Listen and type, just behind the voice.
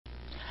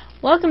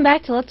Welcome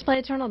back to Let's Play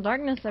Eternal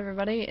Darkness,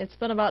 everybody. It's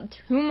been about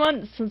 2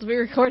 months since we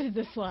recorded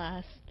this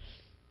last.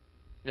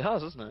 It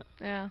has, isn't it?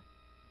 Yeah.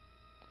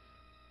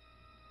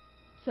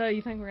 So,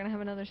 you think we're gonna have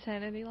another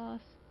sanity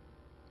loss?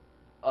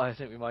 I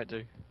think we might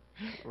do.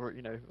 Or,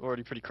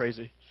 already pretty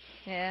crazy.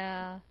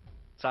 Yeah.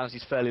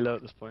 Sanity's fairly low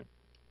at this point.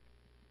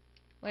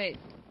 Wait.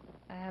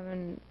 I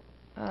haven't...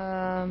 Do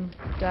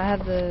I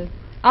have the...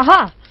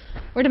 Aha!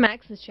 We're to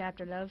max this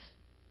chapter, love.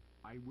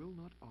 I will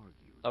not argue.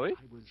 Are we?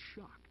 I was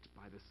shocked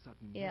by the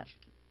sudden Yeah. mention.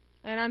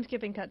 And I'm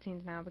skipping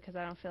cutscenes now because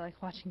I don't feel like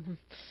watching them.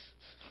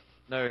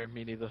 No,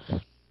 me neither.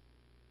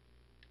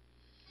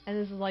 And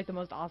this is like the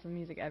most awesome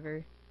music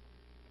ever.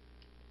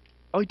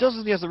 Oh, he does,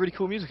 and he has the really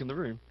cool music in the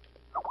room.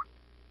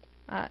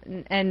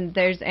 And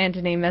there's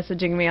Anthony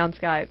messaging me on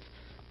Skype.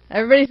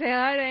 Everybody say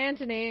hi to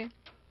Anthony.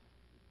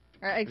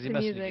 Or Is he extra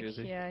messaging music. you, is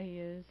he? Yeah, he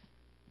is.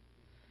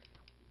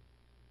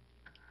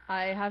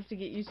 I have to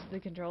get used to the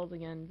controls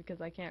again because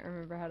I can't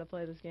remember how to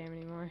play this game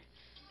anymore.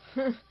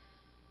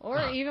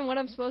 Or even what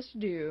I'm supposed to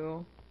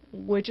do,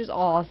 which is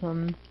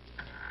awesome.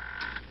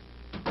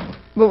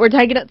 But we're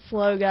taking it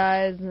slow,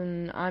 guys,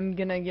 and I'm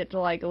gonna get to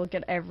like look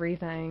at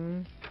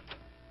everything.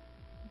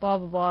 Blah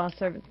blah blah.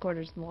 Servants'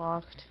 quarters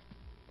locked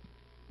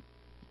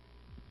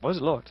Why is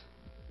it locked?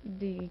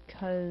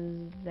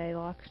 because they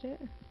locked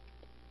it.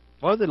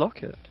 Why would they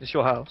lock it? It's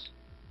your house.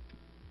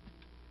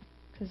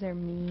 Because they're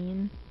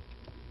mean.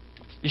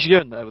 You should go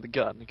in there with a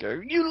gun and go,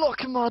 "You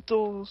locking my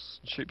doors!"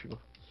 and shoot people.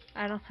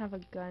 I don't have a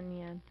gun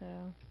yet,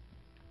 though.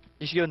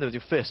 You should go in there with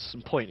your fists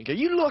and point and go,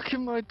 "You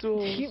locking my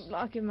doors!" Keep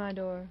locking my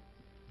door.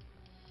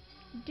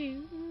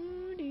 Do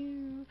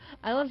do.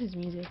 I love his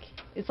music.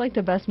 It's like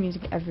the best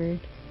music ever.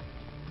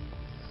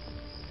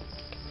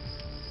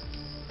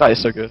 That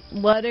is so good.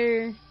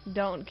 Letter,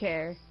 don't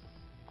care.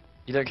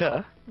 You don't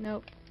care?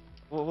 Nope.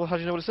 Well, how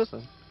do you know what it says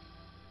then?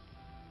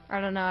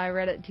 I don't know. I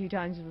read it 2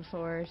 times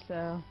before,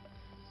 so.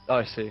 Oh,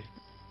 I see.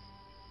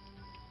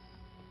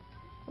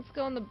 Let's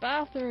go in the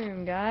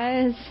bathroom,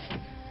 guys.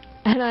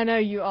 And I know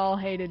you all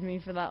hated me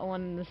for that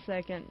one in the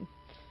second.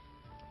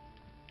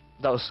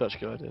 That was such a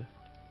good idea.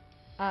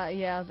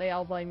 Yeah, they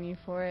all blame you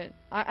for it.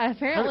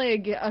 Apparently,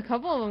 a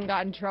couple of them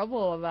got in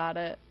trouble about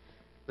it.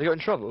 They got in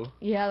trouble?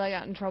 Yeah, they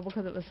got in trouble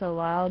because it was so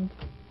loud.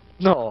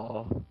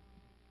 No.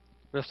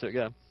 We have to do it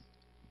again.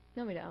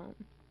 No, we don't.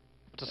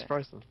 To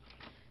surprise them.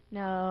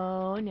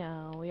 No,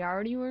 no. We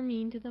already were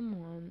mean to them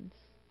once.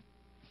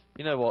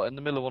 You know what? In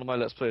the middle of one of my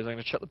Let's Plays, I'm going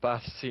to chuck the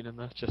bath scene in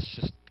there,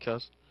 just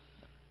because.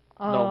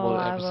 Oh, No one will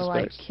I ever will,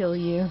 like, suspect. kill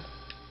you.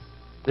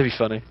 It'd be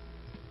funny.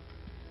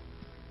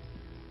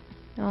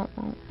 No,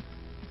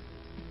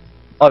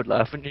 I would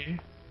laugh, wouldn't you?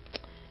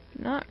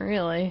 not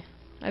really.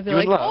 I'd be You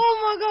would like, laugh?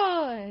 oh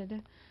my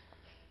god!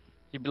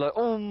 You'd be like,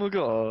 "Oh my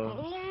god.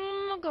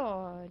 Oh my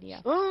god, yeah.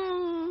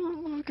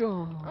 Oh my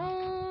god.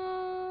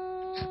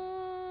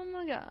 Oh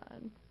my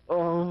god.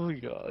 Oh my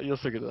god." You're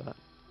so good at that.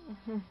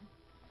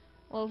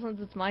 Well, since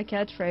it's my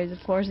catchphrase, of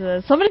course it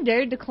is. Somebody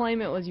dared to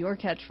claim it was your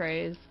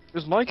catchphrase. It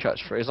was my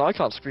catchphrase. I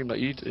can't scream like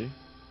you do.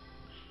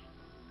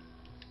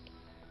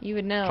 You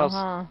would know, Plus-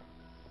 huh?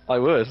 I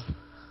would.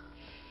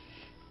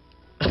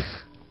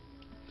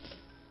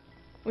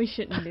 We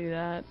shouldn't do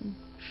that.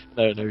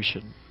 No, we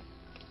shouldn't.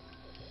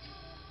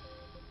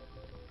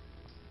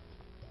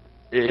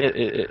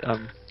 I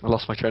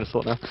lost my train of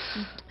thought now.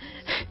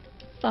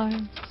 Sorry.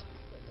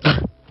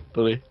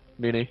 Bully,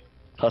 meanie,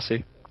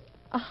 hussy,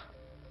 Hussy.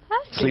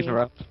 sleeping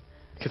around,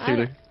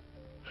 Cthulhu.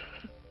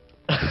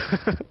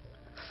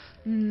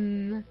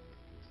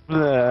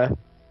 Bleh.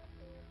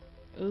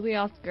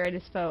 Ulioth's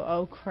greatest foe.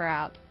 Oh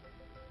crap.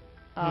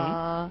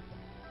 I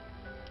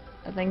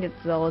think it's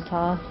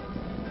Xelatoth.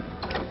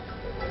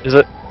 Is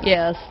it?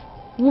 Yes.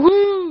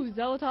 Woohoo!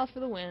 Xelatoth for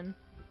the win.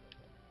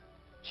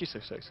 She's so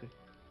sexy.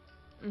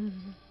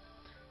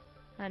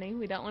 Honey,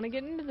 we don't want to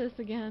get into this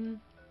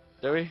again.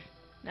 Do we?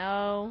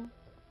 No.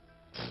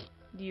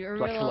 Do you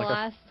remember the Like a-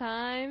 last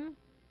time?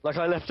 Like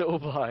I left it all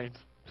behind.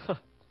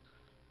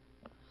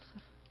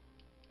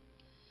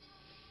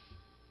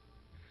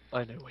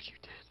 I know what you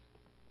did.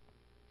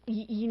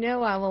 You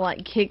know I will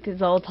like kick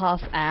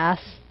Xelatoth's ass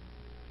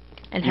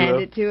and You hand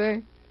will? it to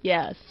her?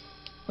 Yes.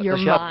 You're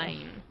Does she have-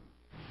 mine.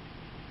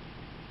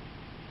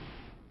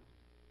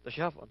 Does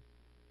she have one?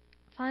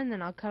 Fine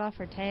then, I'll cut off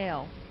her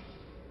tail.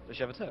 Does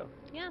she have a tail?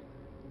 Yeah.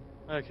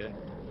 Okay.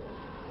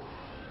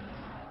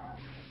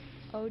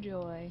 Oh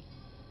joy.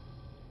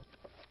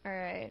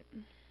 Alright.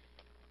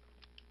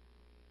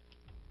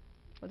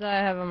 What do I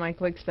have on my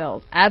quick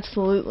spells?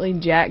 Absolutely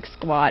jack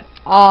squat.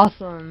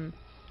 Awesome.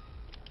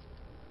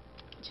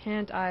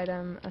 Chant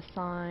item,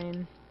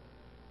 assign.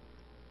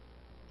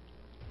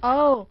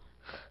 Oh!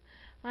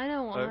 I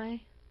know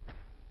why.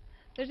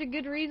 There's a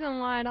good reason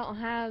why I don't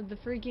have the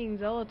freaking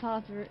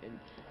Xelatoth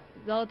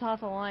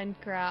aligned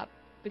crap.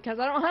 Because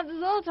I don't have the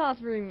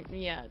Xelatoth room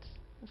yet.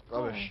 Of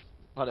course. Rubbish.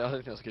 I don't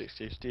think that's a good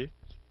excuse, do you?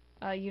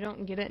 You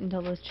don't get it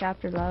until this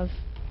chapter, love.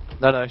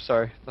 No,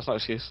 sorry. That's not an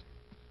excuse.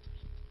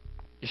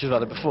 You should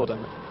have had it before,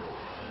 damn it.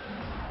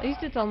 At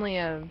least it's only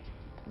a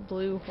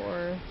blue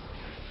horror.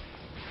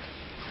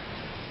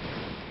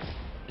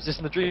 Is this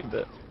in the dream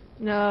bit?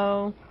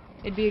 No,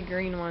 it'd be a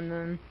green one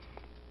then.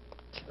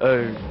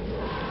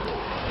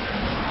 Oh.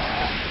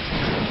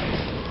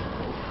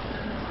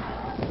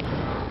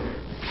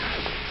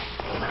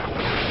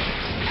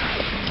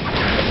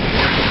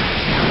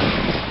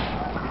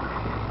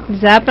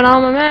 Zapping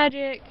all my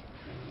magic.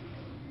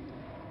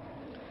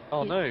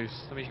 Oh no,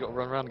 that means you gotta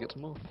run around and get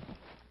some more.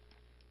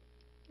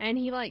 And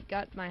he like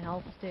got my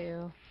health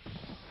too.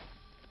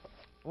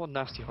 What a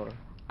nasty horror.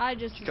 I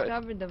just Just cut-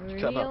 discovered the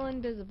just cut him real up.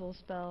 invisible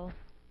spell.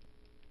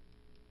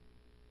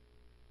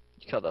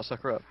 You cut that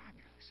sucker up.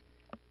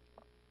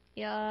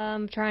 Yeah,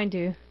 I'm trying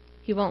to.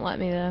 He won't let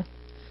me though.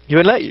 He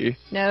won't let you?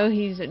 No,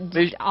 he's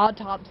Maybe-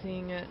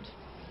 autopsying it.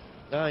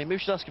 No, maybe you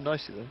should ask him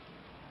nicely though.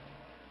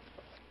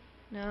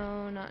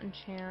 No, not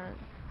enchant.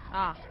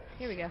 Ah,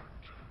 here we go.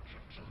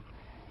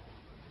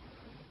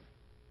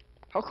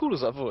 How cool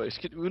is that voice?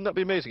 Wouldn't that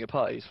be amazing at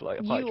parties for like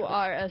a party You trick?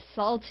 are a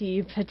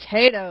salty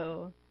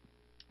potato.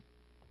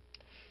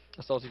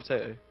 A salty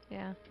potato.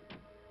 Yeah.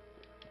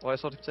 Why a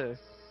salty potato?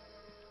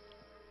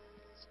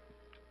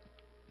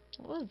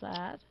 What was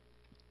that?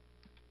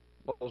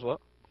 What was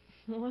what?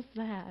 What was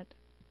that?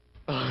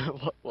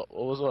 what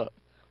was what?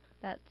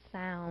 That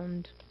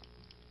sound.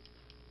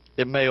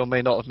 It may or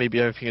may not have me be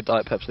opening a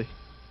Diet Pepsi.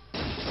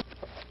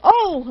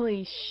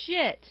 Holy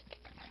shit!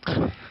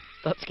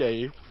 That scare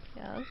you?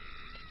 Yes.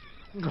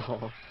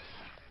 Oh.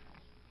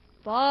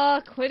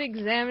 Fuck, quit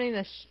examining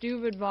the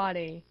stupid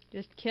body.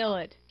 Just kill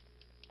it.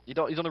 You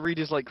don't wanna read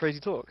his like crazy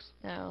talks?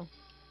 No.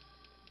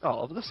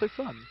 Oh, but that's so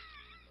fun.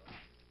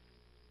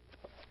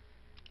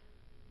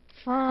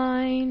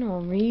 Fine,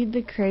 we'll read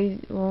the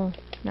crazy. Well,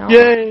 no.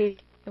 Yay!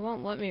 It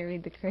won't let me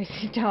read the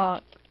crazy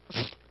talk.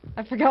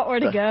 I forgot where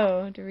to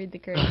go to read the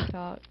crazy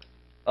talk.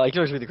 You can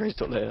always read the crazy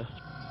talk later.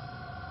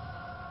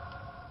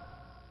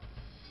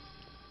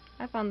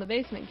 I found the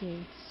basement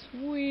key.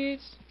 Sweet.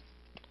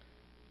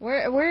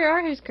 Where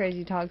are his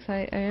crazy talks?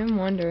 I am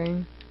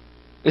wondering.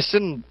 It's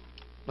in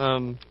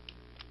I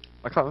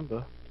can't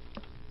remember.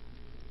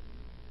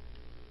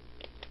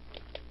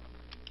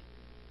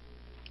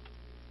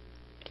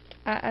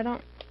 I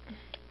don't.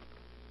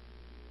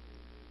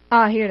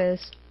 Ah, here it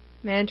is.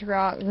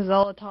 Mantarok,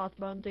 Zolototh,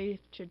 Bone Thief,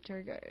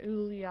 Chiturga,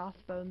 Ulyath,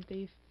 Bone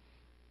Thief.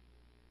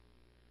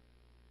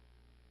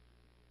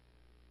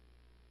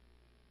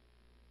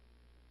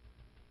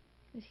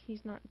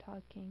 He's not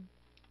talking.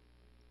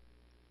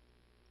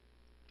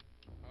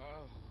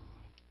 Oh.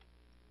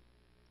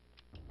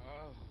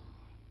 Oh.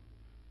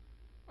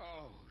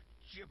 Oh,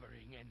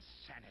 gibbering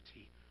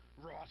insanity,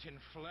 wrought in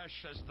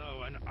flesh as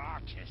though an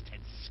artist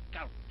had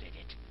sculpted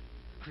it.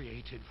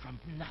 Created from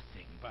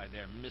nothing by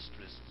their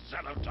mistress,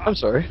 Zelototh. I'm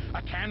sorry.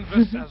 A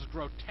canvas as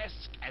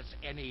grotesque as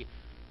any.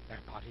 Their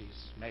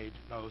bodies made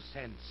no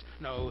sense.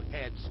 No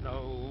heads,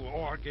 no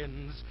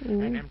organs.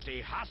 An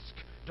empty husk,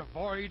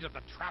 devoid of the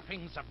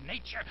trappings of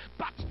nature.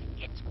 But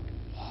it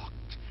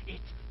walked.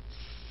 It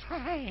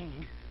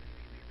sang.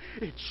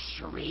 It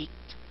shrieked.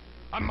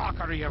 A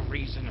mockery of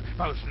reason,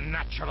 both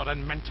natural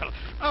and mental.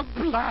 A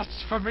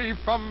blasphemy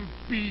from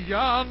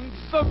beyond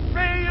the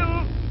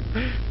veil.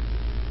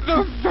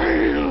 The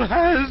veil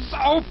has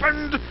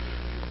opened.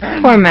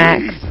 And Poor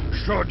Max. we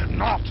should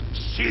not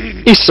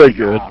see. He's so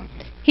good. beyond.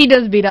 He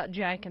does beat up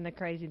Jack in the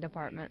crazy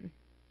department.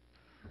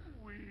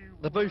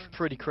 They're both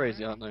pretty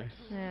crazy, aren't they?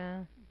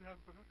 Yeah.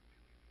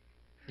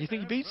 You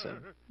think he beats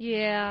him?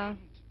 Yeah.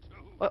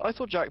 I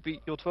thought Jack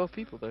beat your 12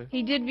 people though.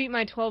 He did beat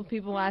my 12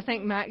 people. I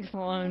think Max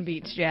alone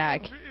beats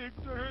Jack.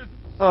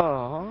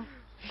 Aww.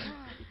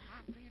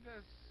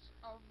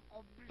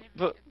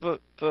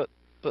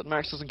 But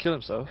Max doesn't kill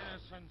himself.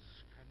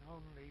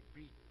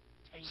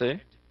 See?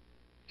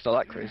 He's not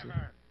that crazy.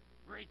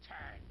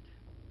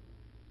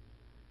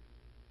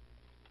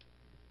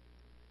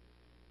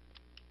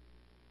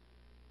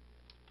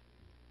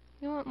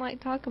 You won't like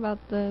talk about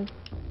the.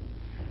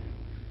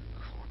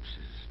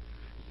 Corpses,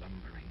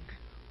 lumbering,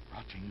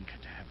 rotting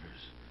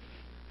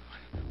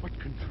cadavers. What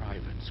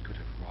contrivance could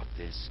have wrought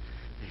this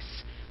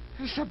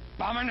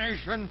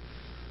abomination?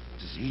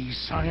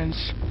 Disease,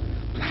 science,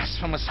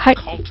 blasphemous Hi.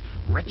 occult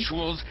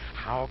rituals.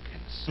 How can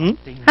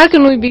something How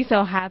can we be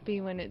so happy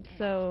when it's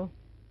so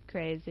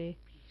crazy?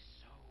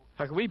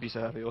 How can we be so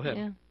happy, or him?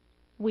 Yeah.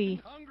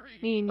 We. hungry?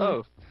 Me and you.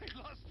 Oh, They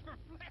lust for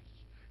flesh.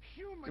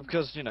 Human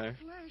because, you know,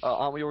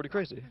 aren't we already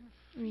crazy?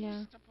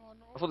 Yeah.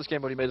 I thought this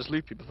game already made us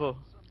loopy before.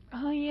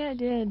 Oh, yeah, it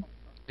did.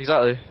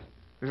 Exactly.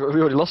 We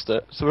already lost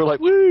it, so we're like,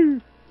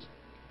 woo!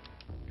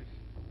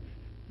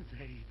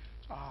 They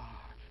are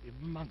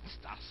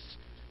amongst us.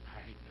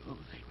 I knew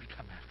they would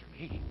come after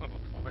me. I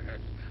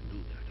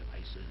knew their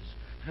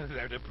devices,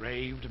 their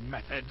depraved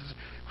methods.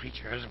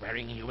 Creatures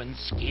wearing human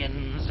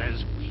skins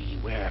as we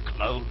wear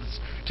clothes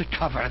to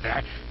cover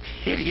their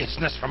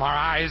hideousness from our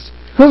eyes.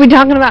 Who are we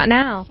talking about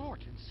now? Sort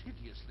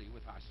insidiously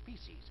with our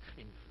species,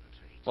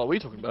 infiltrate, What are we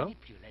talking about?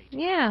 manipulate.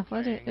 Yeah,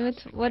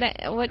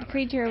 what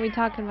creature are we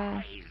talking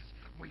about?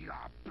 We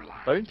are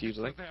blind Bone thieves,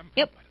 I think. to them.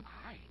 Yep. But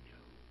I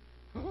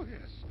knew. Oh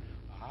yes,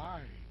 I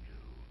knew.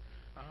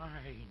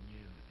 I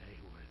knew they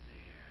were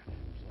there,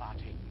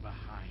 plotting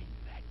behind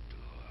that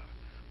door,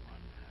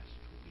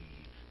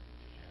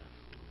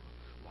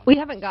 We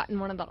haven't gotten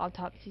one of the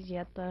autopsies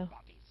yet, though.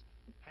 bodies.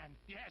 And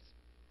yes,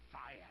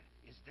 fire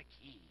is the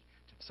key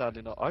to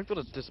Sadly not. I've got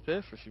to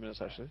disappear for a few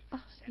minutes actually.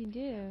 Oh, you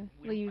do.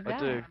 Will you be I back?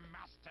 do.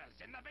 masters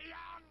in the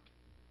beyond.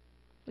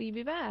 Will you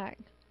be back?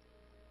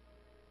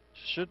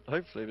 Should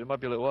hopefully, but it might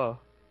be a little while.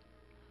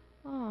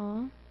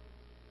 Aw.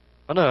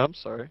 I know. I'm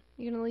sorry.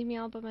 You're gonna leave me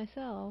all by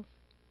myself.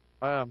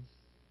 I am.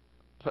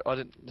 But I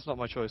didn't. It's not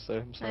my choice though.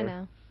 I'm sorry. I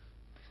know.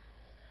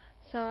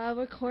 So I'll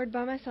record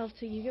by myself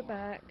till you get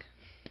back.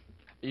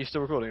 Are you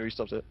still recording or you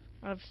stopped it?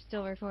 I'm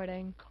still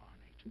recording.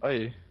 Are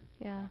you?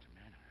 Yeah.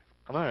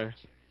 I know.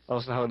 I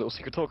was gonna have a little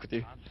secret talk with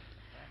you.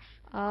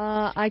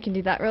 I can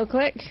do that real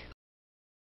quick.